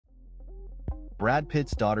Brad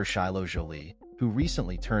Pitt's daughter Shiloh Jolie, who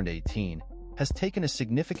recently turned 18, has taken a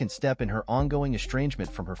significant step in her ongoing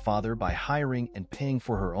estrangement from her father by hiring and paying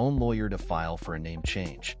for her own lawyer to file for a name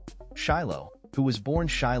change. Shiloh, who was born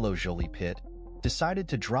Shiloh Jolie-Pitt, decided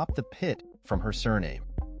to drop the Pitt from her surname,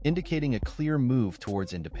 indicating a clear move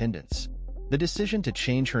towards independence. The decision to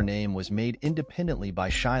change her name was made independently by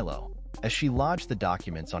Shiloh, as she lodged the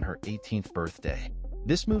documents on her 18th birthday.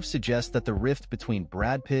 This move suggests that the rift between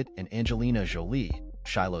Brad Pitt and Angelina Jolie,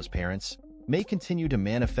 Shiloh's parents, may continue to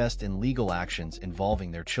manifest in legal actions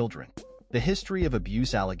involving their children. The history of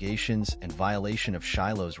abuse allegations and violation of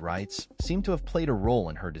Shiloh's rights seem to have played a role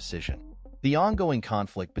in her decision. The ongoing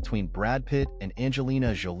conflict between Brad Pitt and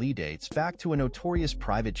Angelina Jolie dates back to a notorious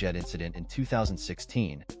private jet incident in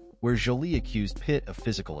 2016, where Jolie accused Pitt of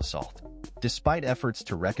physical assault. Despite efforts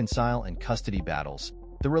to reconcile and custody battles,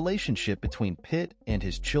 the relationship between Pitt and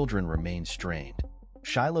his children remains strained.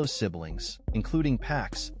 Shiloh's siblings, including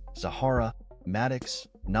Pax, Zahara, Maddox,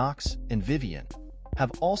 Knox, and Vivian,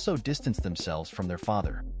 have also distanced themselves from their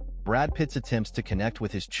father. Brad Pitt's attempts to connect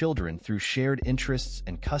with his children through shared interests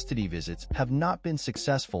and custody visits have not been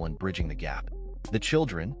successful in bridging the gap. The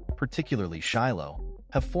children, particularly Shiloh,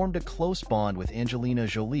 have formed a close bond with Angelina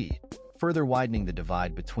Jolie, further widening the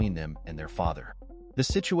divide between them and their father. The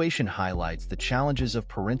situation highlights the challenges of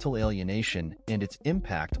parental alienation and its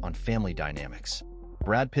impact on family dynamics.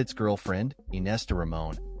 Brad Pitt's girlfriend, Ines de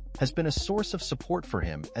Ramon, has been a source of support for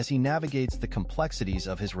him as he navigates the complexities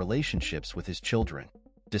of his relationships with his children.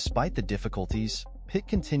 Despite the difficulties, Pitt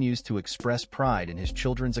continues to express pride in his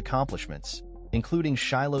children's accomplishments, including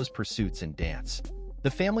Shiloh's pursuits in dance.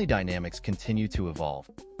 The family dynamics continue to evolve,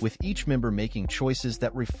 with each member making choices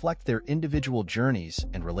that reflect their individual journeys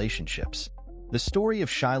and relationships. The story of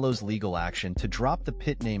Shiloh's legal action to drop the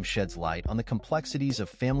Pitt name sheds light on the complexities of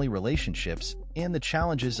family relationships and the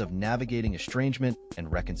challenges of navigating estrangement and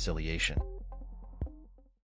reconciliation.